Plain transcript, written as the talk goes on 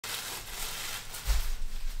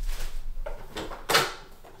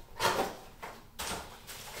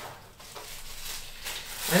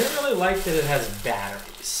like that it has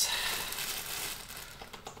batteries.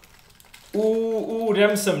 Ooh,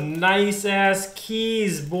 them some nice ass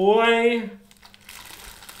keys, boy.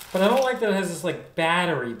 But I don't like that it has this like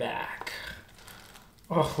battery back.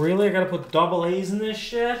 Oh, really? I gotta put double A's in this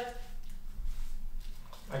shit?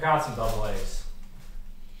 I got some double A's.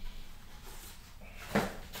 I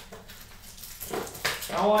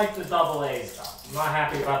don't like the double A's though. I'm not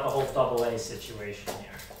happy about the whole double A situation here.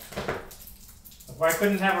 If I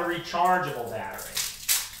couldn't have a rechargeable battery.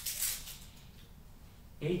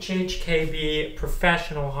 HHKB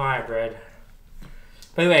Professional Hybrid.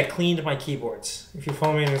 By the way, I cleaned my keyboards. If you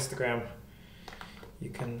follow me on Instagram,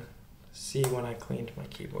 you can see when I cleaned my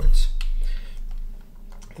keyboards.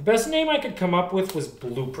 The best name I could come up with was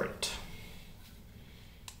Blueprint.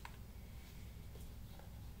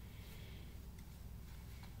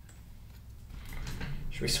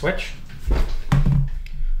 Should we switch?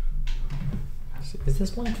 Is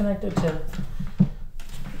this one connected to?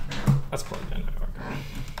 That's plugged in.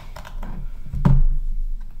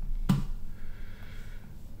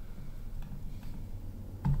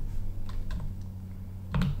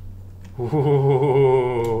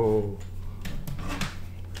 Ooh.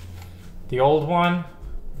 The old one.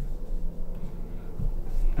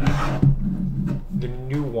 The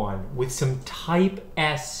new one with some Type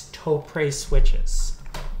S toe-pray switches.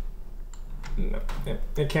 No,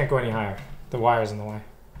 it can't go any higher. The wire's in the way.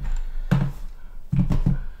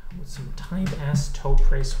 With some Type S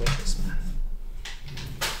toe-pray switches, man.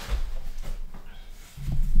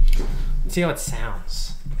 Let's see how it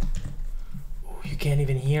sounds. Ooh, you can't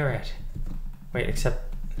even hear it. Wait,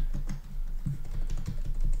 except...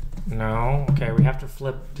 No. Okay, we have to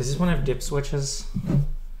flip... Does this one have dip switches?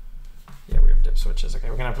 Yeah, we have dip switches. Okay,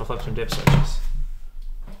 we're gonna have to flip some dip switches.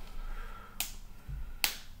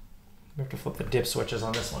 We have to flip the dip switches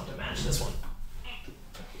on this one to match this one.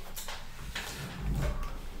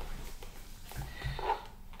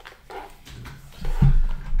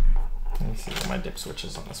 Let me see what my dip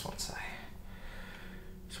switches on this one say.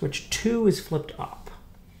 Switch 2 is flipped up.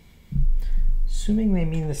 Assuming they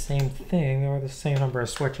mean the same thing, or the same number of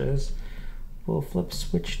switches, we'll flip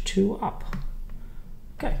switch 2 up.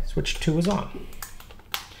 Okay, switch 2 is on.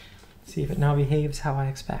 See if it now behaves how I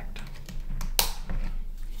expect.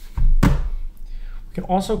 We can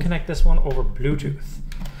also connect this one over Bluetooth,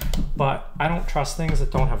 but I don't trust things that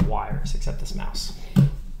don't have wires, except this mouse.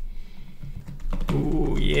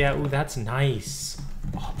 Ooh, yeah, ooh, that's nice.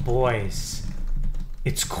 Oh, boys,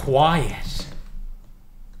 it's quiet.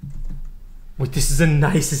 Wait, this is the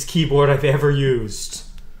nicest keyboard I've ever used.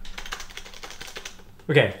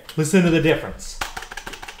 Okay, listen to the difference.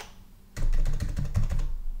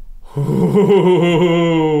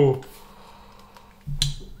 Ooh.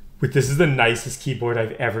 Wait, this is the nicest keyboard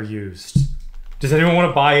I've ever used. Does anyone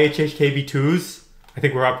want to buy HHKB 2s? I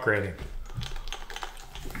think we're upgrading.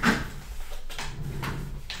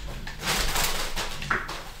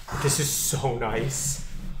 This is so nice.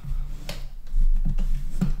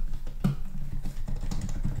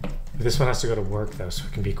 This one has to go to work though, so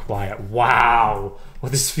it can be quiet. Wow,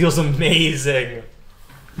 well, this feels amazing.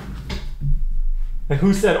 And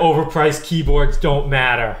who said overpriced keyboards don't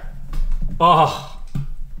matter? Oh,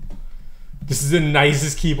 this is the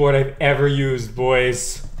nicest keyboard I've ever used,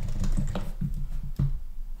 boys.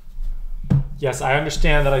 Yes, I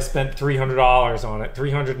understand that I spent $300 on it,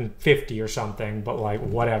 $350 or something, but like,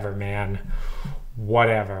 whatever, man,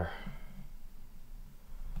 whatever.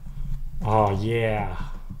 Oh yeah.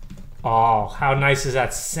 Oh, how nice does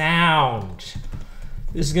that sound?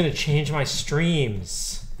 This is gonna change my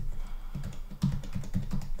streams.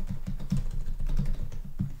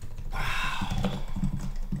 Wow.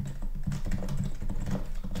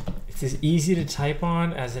 It's as easy to type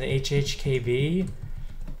on as an HHKB,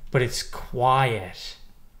 but it's quiet.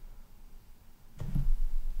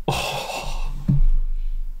 Oh.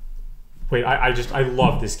 Wait, I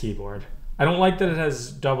love this keyboard. I don't like that it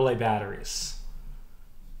has AA batteries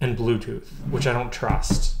and Bluetooth, which I don't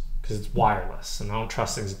trust because it's wireless, and I don't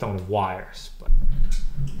trust things that don't have wires. But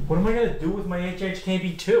what am I gonna do with my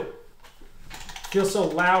HHKB 2? It feels so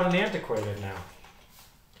loud and antiquated now.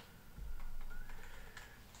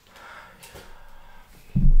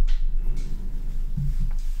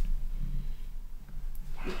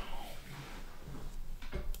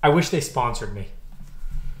 I wish they sponsored me.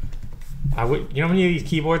 I would. You know how many of these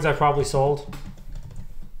keyboards I probably sold?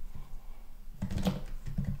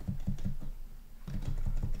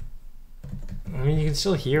 I mean, you can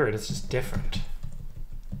still hear it. It's just different.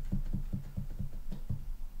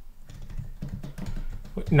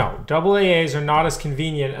 No, AA's are not as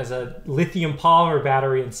convenient as a lithium polymer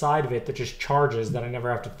battery inside of it that just charges that I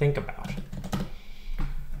never have to think about.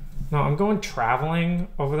 No, I'm going traveling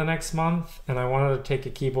over the next month, and I wanted to take a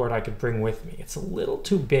keyboard I could bring with me. It's a little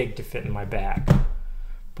too big to fit in my bag,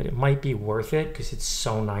 but it might be worth it because it's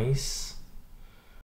so nice.